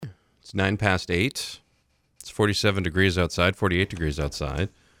It's 8:09. It's 47 degrees outside, 48 degrees outside.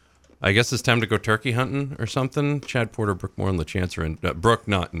 I guess it's time to go turkey hunting or something. Chad Porter, Brooke, Morin-Lachance are in... Brooke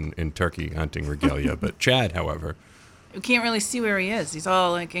not in turkey hunting regalia, but Chad, however. You can't really see where he is. He's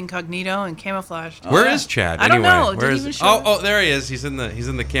all like incognito and camouflaged. Where is Chad? I don't know. Where is? Oh, there he is. He's in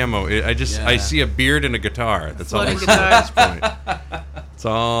the camo. I see a beard and a guitar. That's all I see at this point. That's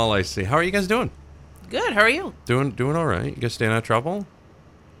all I see. How are you guys doing? Good. How are you? Doing all right. You guys staying out of trouble?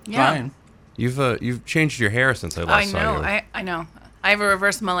 Yeah. Fine. You've changed your hair since I last saw you. I know. I have a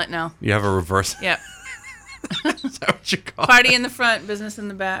reverse mullet now. You have a reverse. Yep. Is that what you call Party it? in the front, business in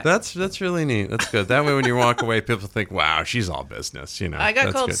the back. That's really neat. That's good. That way, when you walk away, people think, "Wow, she's all business." You know. I got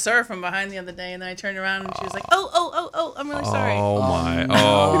that's called good. sir from behind the other day, and then I turned around and she was like, "Oh, I'm really sorry." Oh my! no.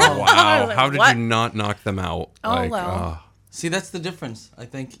 Oh wow! Like, How did what? you not knock them out? Oh, well. See, that's the difference. I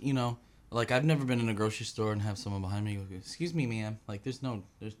think, like I've never been in a grocery store and have someone behind me go, "Excuse me, ma'am." Like you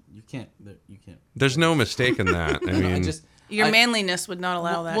can't. There's no mistake in that. I mean, Your manliness would not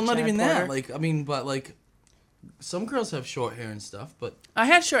allow that. Well, not Chad even Porter. that. Like, I mean, but like, some girls have short hair and stuff, but I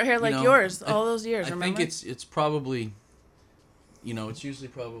had short hair like yours all those years. I remember? think it's probably, it's usually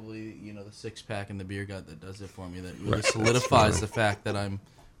probably the 6-pack and the beer gut that does it for me. That really solidifies the fact that I'm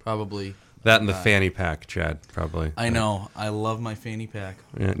probably that and the fanny pack, Chad, probably. I know. I love my fanny pack.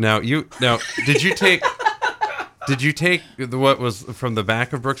 Yeah. Now, did you take what was from the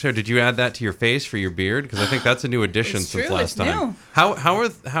back of Brooke's hair? Did you add that to your face for your beard? Because I think that's a new addition since last time. New. How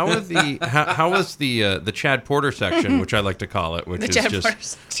was the Chad Porter section, which I like to call it, which is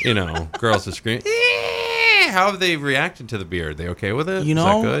just girls are screaming. How have they reacted to the beard? They okay with it? Is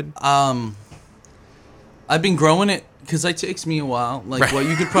that good? I've been growing it because it takes me a while. Like what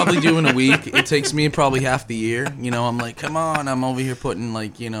you could probably do in a week, it takes me probably half the year. I'm like, come on, I'm over here putting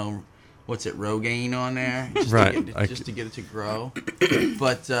what's it, Rogaine on there, just to get it to grow.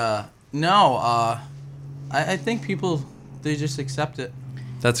 But I think people, they just accept it.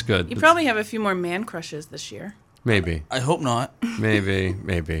 That's good. You probably have a few more man crushes this year. Maybe. I hope not. Maybe.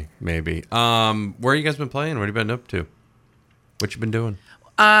 Where have you guys been playing? What have you been up to? What you been doing?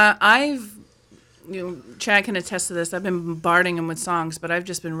 Chad can attest to this. I've been bombarding him with songs, but I've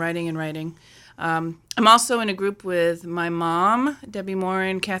just been writing and writing. I'm also in a group with my mom, Debbie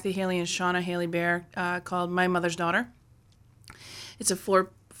Morin, Kathy Haley, and Shauna Haley Bear called My Mother's Daughter. It's a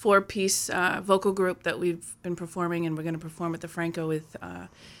four-piece vocal group that we've been performing, and we're going to perform at the Franco with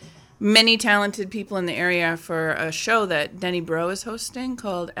many talented people in the area for a show that Denny Bro is hosting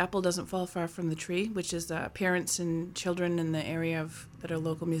called Apple Doesn't Fall Far from the Tree, which is parents and children in the area that are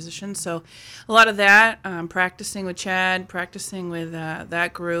local musicians. So a lot of that, practicing with Chad, practicing with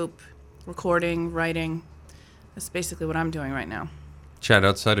that group, recording, writing. That's basically what I'm doing right now. Chad,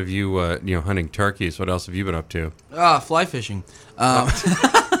 outside of you, hunting turkeys, what else have you been up to? Fly fishing.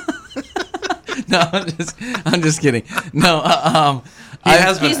 No, I'm just kidding. No,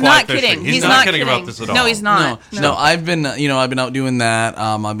 he's not kidding. He's not kidding about this at all. No, he's not. No, I've been out doing that.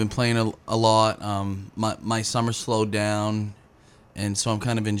 I've been playing a lot. My summer slowed down, and so I'm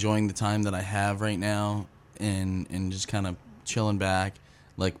kind of enjoying the time that I have right now, and just kind of chilling back.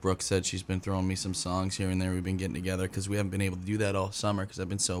 Like Brooke said, she's been throwing me some songs here and there. We've been getting together because we haven't been able to do that all summer because I've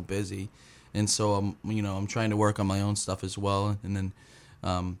been so busy, and so I'm trying to work on my own stuff as well, and then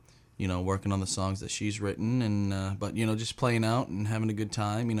working on the songs that she's written, and but just playing out and having a good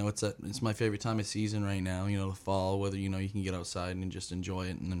time. It's my favorite time of season right now. The fall, whether you can get outside and just enjoy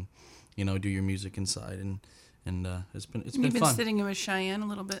it, and then do your music inside, and it's been fun. You've been sitting in with Cheyenne a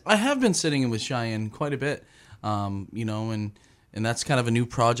little bit. I have been sitting in with Cheyenne quite a bit, and that's kind of a new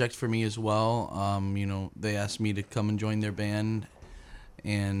project for me as well. They asked me to come and join their band,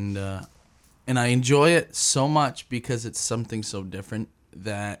 and I enjoy it so much because it's something so different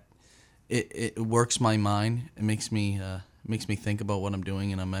that it works my mind. It makes me think about what I'm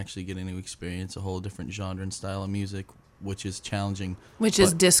doing, and I'm actually getting to experience a whole different genre and style of music, which is challenging. Which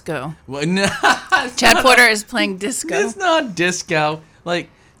is disco. Well, no, Chad Porter is playing disco. It's not disco. Like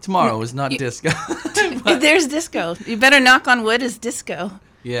tomorrow is not disco. There's disco. You better knock on wood is disco.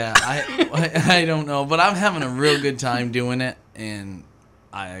 Yeah, I don't know, but I'm having a real good time doing it, and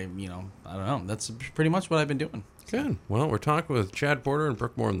I don't know. That's pretty much what I've been doing. Good. Well, we're talking with Chad Porter and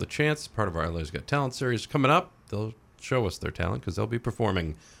Brooke Morin-Lachance, part of our LA's Got Talent series. Coming up, they'll show us their talent because they'll be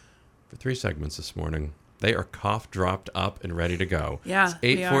performing for 3 segments this morning. They are cough dropped up and ready to go. Yeah,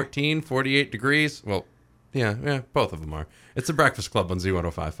 it's 8:14, 48 degrees. Well, yeah, both of them are. It's the Breakfast Club on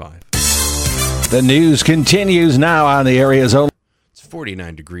Z105.5. The news continues now on the area's own. It's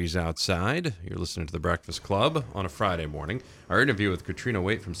 49 degrees outside. You're listening to The Breakfast Club on a Friday morning. Our interview with Katrina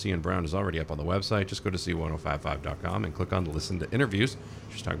Waite from C&N Brown is already up on the website. Just go to C1055.com and click on to listen to interviews.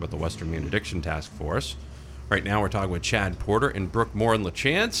 She's talking about the Western Maine Addiction Task Force. Right now we're talking with Chad Porter and Brooke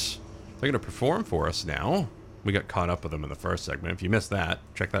Morin-Lachance. They're going to perform for us now. We got caught up with them in the first segment. If you missed that,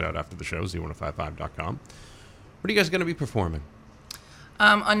 check that out after the show, Z1055.com. What are you guys going to be performing?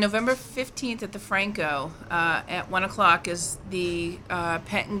 On November 15th at the Franco, at 1 o'clock, is the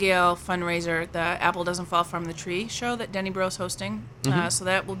Pettingale fundraiser, the Apple Doesn't Fall From the Tree show that Denny Bro's hosting. So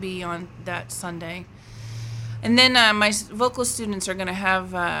that will be on that Sunday. And then my vocal students are going to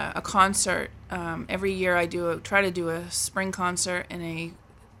have a concert. Every year I try to do a spring concert and a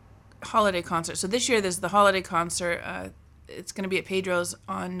holiday concert. So this year there's the holiday concert. It's going to be at Pedro's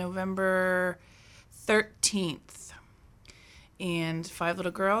on November 13th. And 5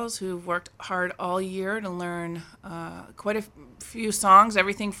 little girls who've worked hard all year to learn quite a few songs,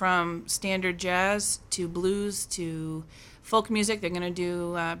 everything from standard jazz to blues to folk music. They're going to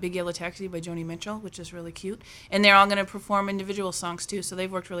do Big Yellow Taxi by Joni Mitchell, which is really cute. And they're all going to perform individual songs, too. So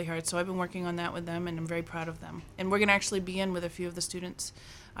they've worked really hard. So I've been working on that with them, and I'm very proud of them. And we're going to actually be in with a few of the students.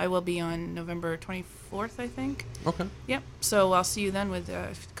 I will be on November 24th, I think. Okay. Yep. So I'll see you then with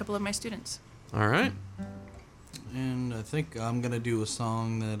a couple of my students. All right. And I think I'm going to do a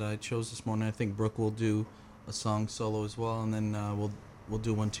song that I chose this morning. I think Brooke will do a song solo as well, and then we'll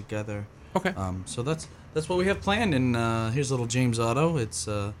do one together. Okay. So that's what we have planned. And here's a little James Otto. It's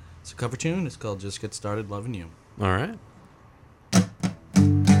a cover tune. It's called Just Get Started Loving You. All right.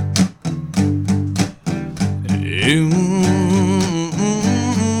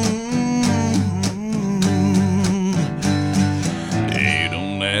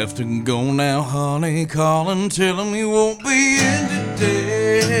 Have to go now, honey, calling, telling me won't be in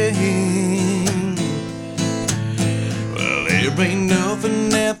today. Well, there ain't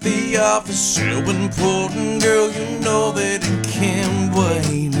nothing at the office so important, girl, you know that it can't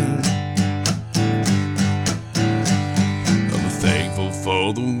wait. I'm thankful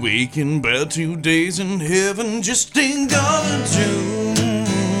for the weekend, but 2 days in heaven just ain't gonna do.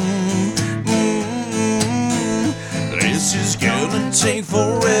 This is gonna take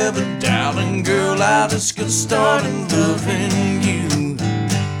forever, darling girl, I just got started loving you.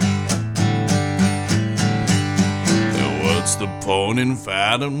 What's the point in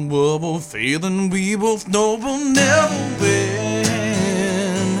fighting what we're feeling? We both know we'll never win.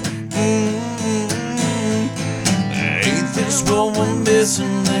 Ain't this what we're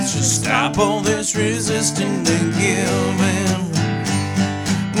missing? Let's just stop all this resisting and giving.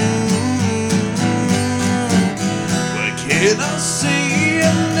 Can I say I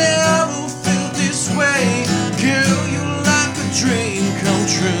never felt this way? Girl, you're like a dream come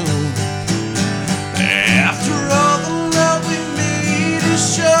true. After all the love we made, it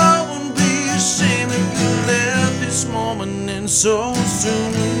sure wouldn't be a shame if you left this moment and so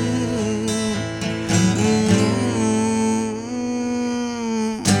soon.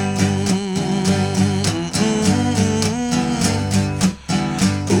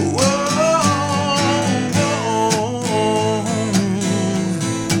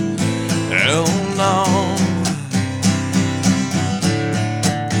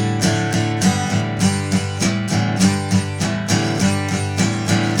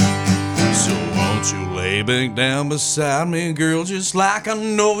 Back down beside me, girl, just like I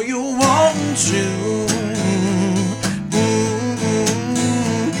know you want to.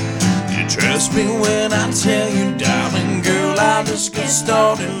 You trust me when I tell you, darling girl, I just got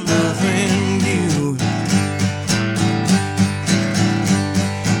started loving you.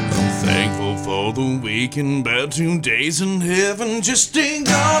 I'm thankful for the weekend, but 2 days in heaven just ain't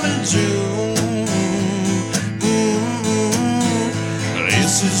gonna do.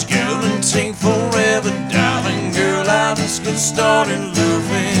 This is gonna take forever, darling girl, I just got started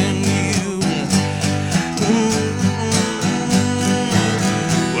loving you.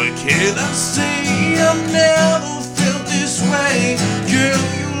 What can I say? I've never felt this way. Girl,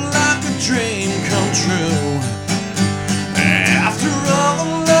 you're like a dream come true. After all the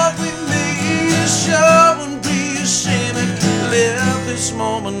love we made, it sure wouldn't be a shame if you left this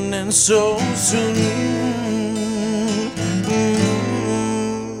moment and so soon.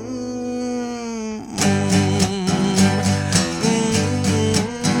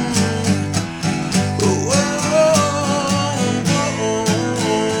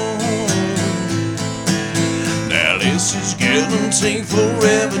 Take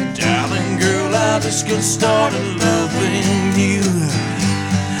forever, darling girl, I just got started loving you.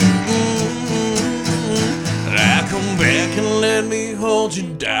 I come back and let me hold you,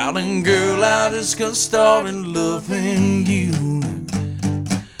 darling girl, I just got started loving you.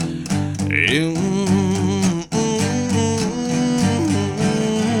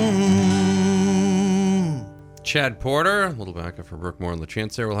 Chad Porter, a little backup for Brooke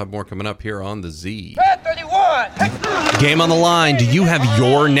Morin-Lachance there. We'll have more coming up here on the Z. 31. Game on the line. Do you have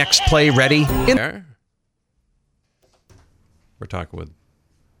your next play ready? We're talking with.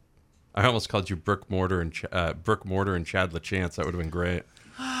 I almost called you Brooke Mortar and Chad LaChance. That would have been great.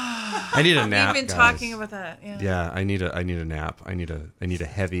 I need a nap. We've been guys. talking about that. Yeah, I need a nap. I need a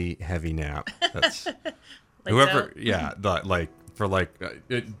heavy nap. That's Like whoever. that? Yeah,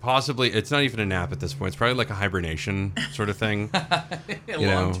 possibly it's not even a nap at this point. It's probably like a hibernation sort of thing.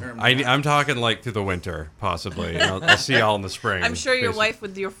 Long-term nap. I'm talking like through the winter, possibly. I'll see y'all in the spring. I'm sure your basically. wife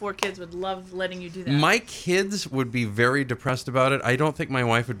with your 4 kids would love letting you do that. My kids would be very depressed about it. I don't think my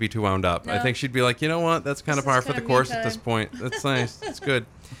wife would be too wound up. I No. think she'd be like, you know what? That's kind of This is par for kinda the me course at this time. point. That's nice. That's good.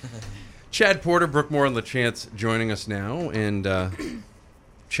 Chad Porter, Brooke Morin-Lachance joining us now, and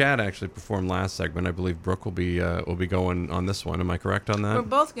Chad actually performed last segment. I believe Brooke will be going on this one. Am I correct on that? We're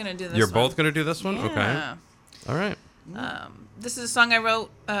both going to do this You're one. both going to do this one? Yeah. Okay. All right. This is a song I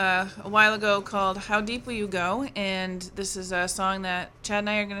wrote a while ago called How Deep Will You Go? And this is a song that Chad and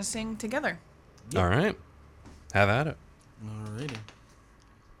I are going to sing together. All right. Have at it. Alrighty.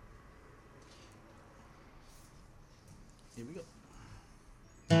 Here we go.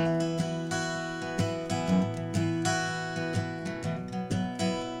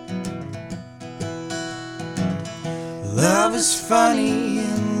 Love is funny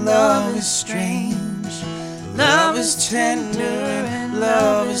and love is strange. Love is tender and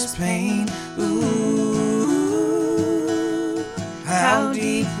love is pain. Ooh, how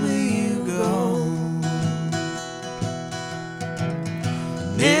deep will you go?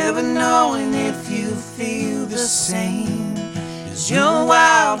 Never knowing if you feel the same. Is your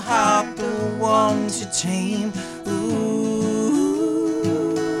wild heart the one to tame? Ooh,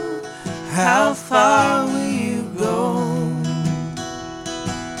 how far will you go?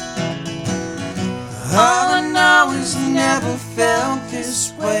 All I know is never felt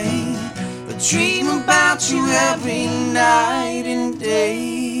this way. I dream about you every night and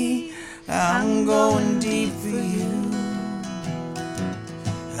day. I'm going deep for you.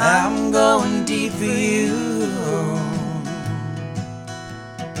 I'm going deep for you.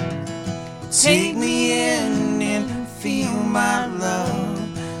 Take me in and feel my love.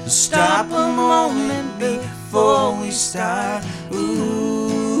 Stop a moment before we start. Ooh,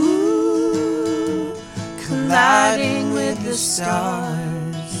 colliding with the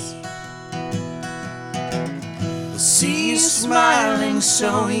stars. I see you smiling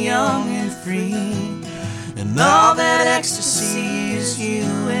so young and free. And all that ecstasy is you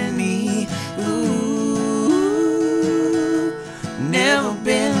and me. Ooh, never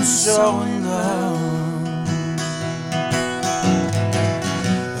been so in love.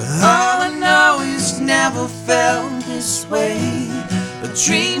 All I know is never felt this way. I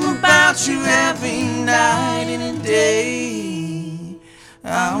dream about you every night and day.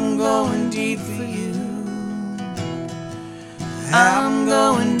 I'm going deep for you. I'm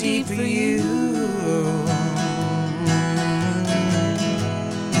going deep for you.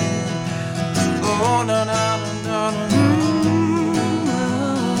 Oh, no, no, no, no, no.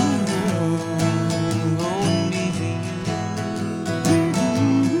 I'm going deep for you.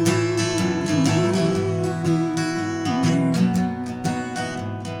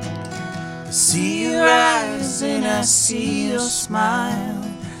 I see your eyes and I see your smile.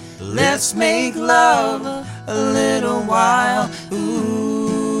 Let's make love a little while.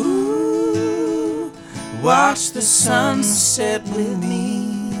 Ooh, watch the sunset with me.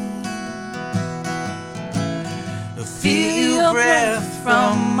 Feel your breath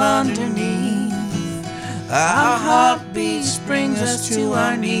from underneath. Our heartbeats brings us to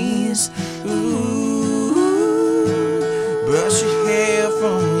our knees. Ooh, brush your hair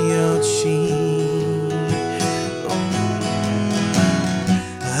from your cheek.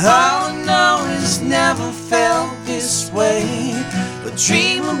 All I know is never felt this way. I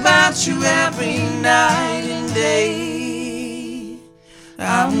dream about you every night and day.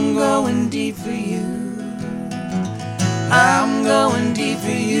 I'm going deep for you. I'm going deep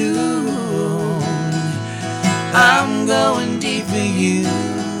for you. I'm going deep for you.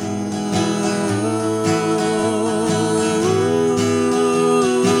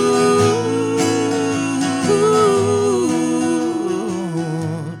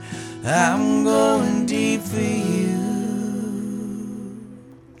 I'm going deep for you.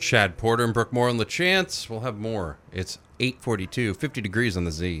 Chad Porter and Brooke Morin-Lachance. We'll have more. It's 8:42, 50 degrees on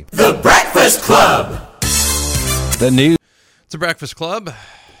the Z. The Breakfast Club. The new. It's a Breakfast Club.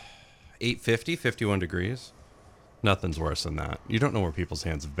 8:50, 51 degrees. Nothing's worse than that. You don't know where people's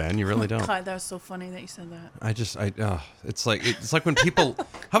hands have been. You really don't. God, that was so funny that you said that. It's like when people.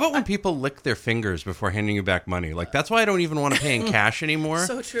 How about when people lick their fingers before handing you back money? Like that's why I don't even want to pay in cash anymore.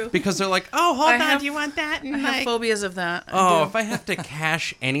 So true. Because they're like, oh, hold on, do you want that? And I have phobias of that. Oh, if I have to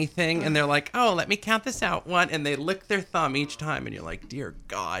cash anything, and they're like, oh, let me count this out, one, and they lick their thumb each time, and you're like, dear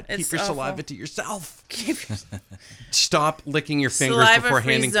God, It's keep your awful. saliva to yourself. Stop licking your fingers before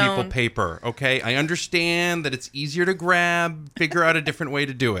Saliva-free handing zone. people paper. Okay, I understand that it's easier to grab. Figure out a different way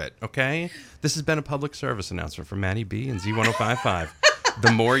to do it. Okay, this has been a public service announcement from Maddie B and Z1055.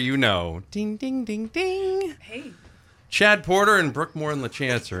 The more you know. Ding ding ding ding. Hey. Chad Porter and Brooke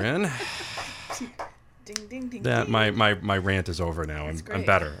Morin-Lachance are in. Ding ding ding. That ding. my rant is over now. I'm great.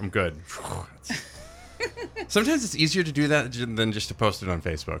 better. I'm good. Sometimes it's easier to do that than just to post it on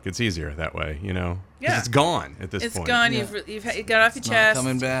Facebook. It's easier that way, you know. 'Cause Yeah. it's gone at this It's point. gone. You've you got off your chest.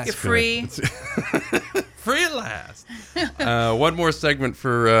 coming back. You're free. Free at last. One more segment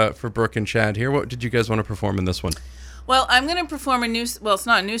for Brooke and Chad here. What did you guys want to perform in this one? Well, I'm going to perform a new. Well, it's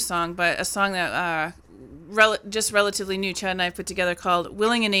not a new song, but a song that just relatively new. Chad and I put together called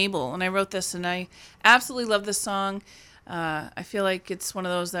 "Willing and Able," and I wrote this, and I absolutely love this song. I feel like it's one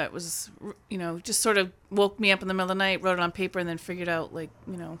of those that was, just sort of woke me up in the middle of the night, wrote it on paper, and then figured out,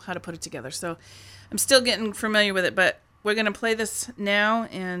 how to put it together. So I'm still getting familiar with it, but we're going to play this now,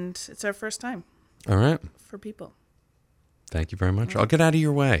 and it's our first time All right. for people. Thank you very much. I'll get out of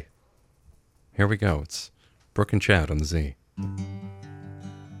your way. Here we go. It's Brooke and Chad on the Z.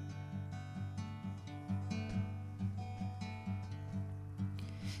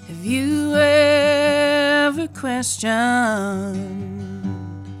 Have you ever questioned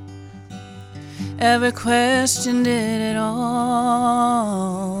it at all?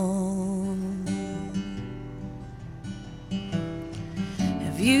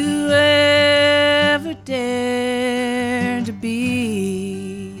 Have you ever dared to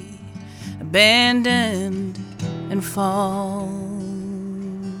be abandoned and fall?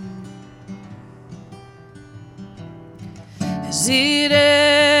 Has it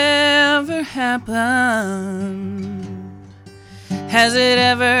ever happened? Has it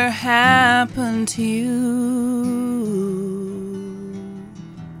ever happened to you?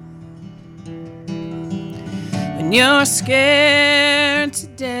 When you're scared to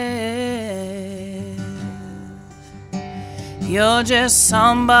death, you're just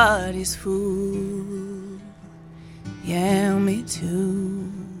somebody's fool. Yeah, me too.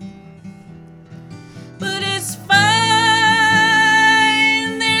 But it's fine,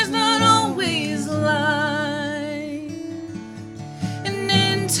 there's not always a lie. And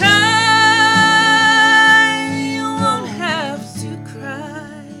in time, you won't have to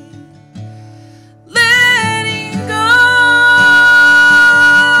cry. Letting go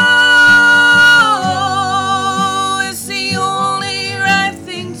is the only right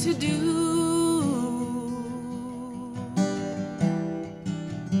thing to do.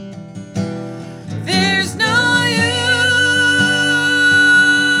 There's no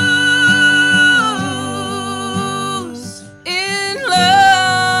use in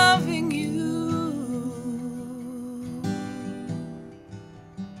loving you.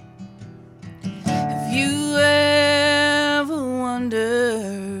 Have you ever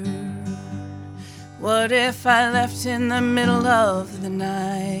wondered, what if I left in the middle of the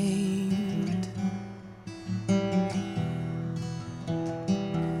night?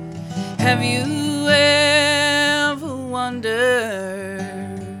 Have you ever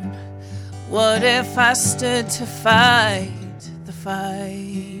wondered, what if I stood to fight the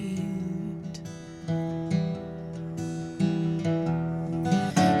fight?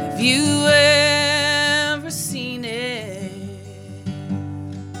 Have you ever seen it?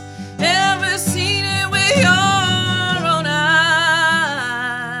 Ever seen it with your own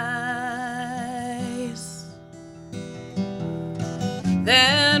eyes?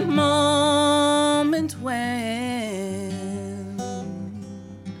 That moment when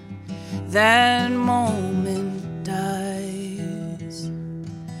that moment dies.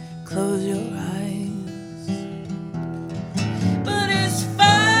 Close your eyes. But it's fine,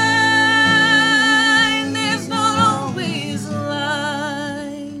 there's not always a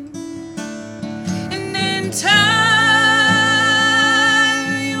line. And in time,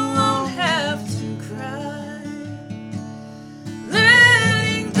 you won't have to cry.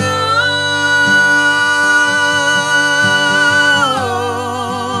 Letting go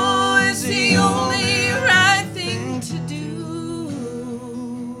is the only right thing to do.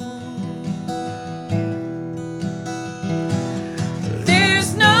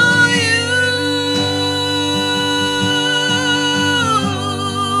 There's no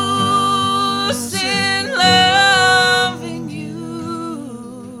use in love.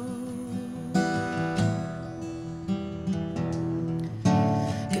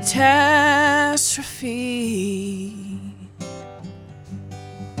 catastrophe.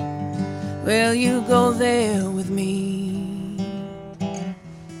 Will you go there with me?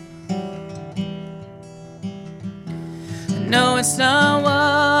 No, it's not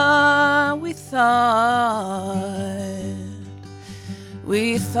what we thought.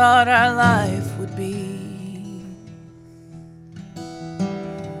 We thought our life would be.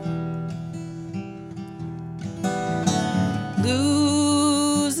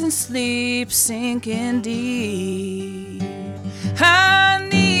 Losing sleep, sinking deep. I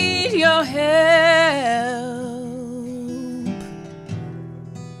need your help.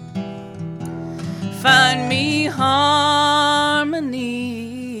 Find me harmony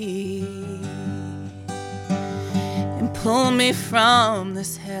and pull me from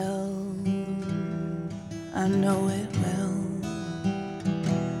this hell. I know it well,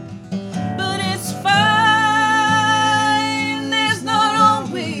 but it's fine. There's not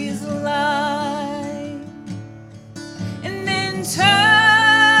always a lie, and in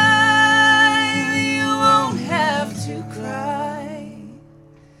time you won't have to cry.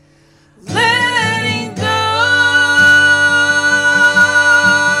 Letting go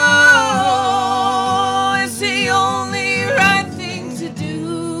is the only right thing to do.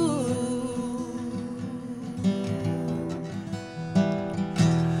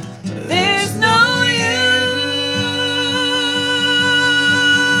 There's no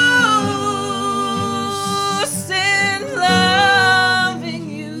use in loving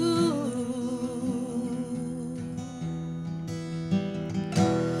you.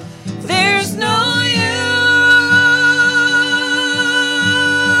 There's no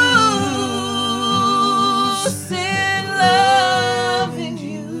use in loving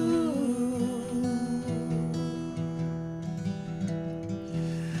you.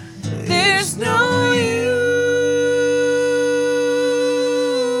 There's no use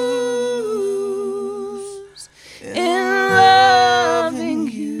in loving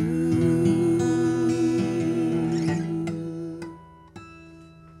you.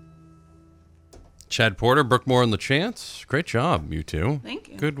 Chad Porter, Brooke Morin-Lachance. Great job, you two. Thank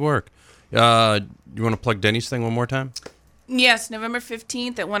you. Good work. You want to plug Denny's thing one more time? Yes, November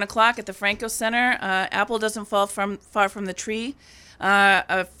 15th at 1 o'clock at the Franco Center. Apple Doesn't Fall Far from the Tree.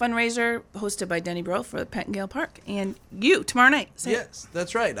 A fundraiser hosted by Denny Bro for Pettingale Park. And you, tomorrow night. Say it. Yes,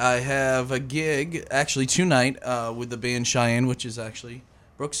 that's right. I have a gig, actually tonight, with the band Cheyenne, which is actually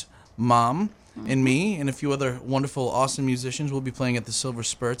Brooke's mom and me, and a few other wonderful, awesome musicians. We'll be playing at the Silver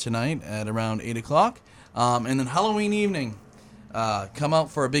Spur tonight at around 8 o'clock. And then Halloween evening, come out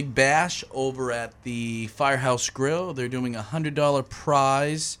for a big bash over at the Firehouse Grill. They're doing a $100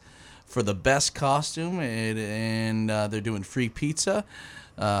 prize for the best costume, and they're doing free pizza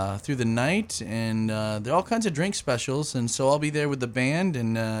through the night, and there are all kinds of drink specials. And so I'll be there with the band,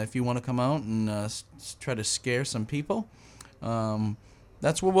 and if you want to come out and try to scare some people,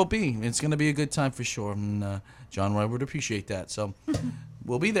 that's where we'll be. It's going to be a good time for sure, and John Roy would appreciate that. So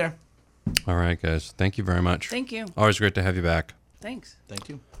we'll be there. All right, guys. Thank you very much. Thank you. Always great to have you back. Thanks. Thank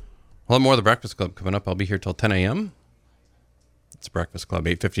you. We'll have more of the Breakfast Club coming up. I'll be here till 10 a.m. It's Breakfast Club,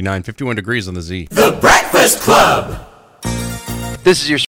 8:59, 51 degrees on the Z. The Breakfast Club. This is your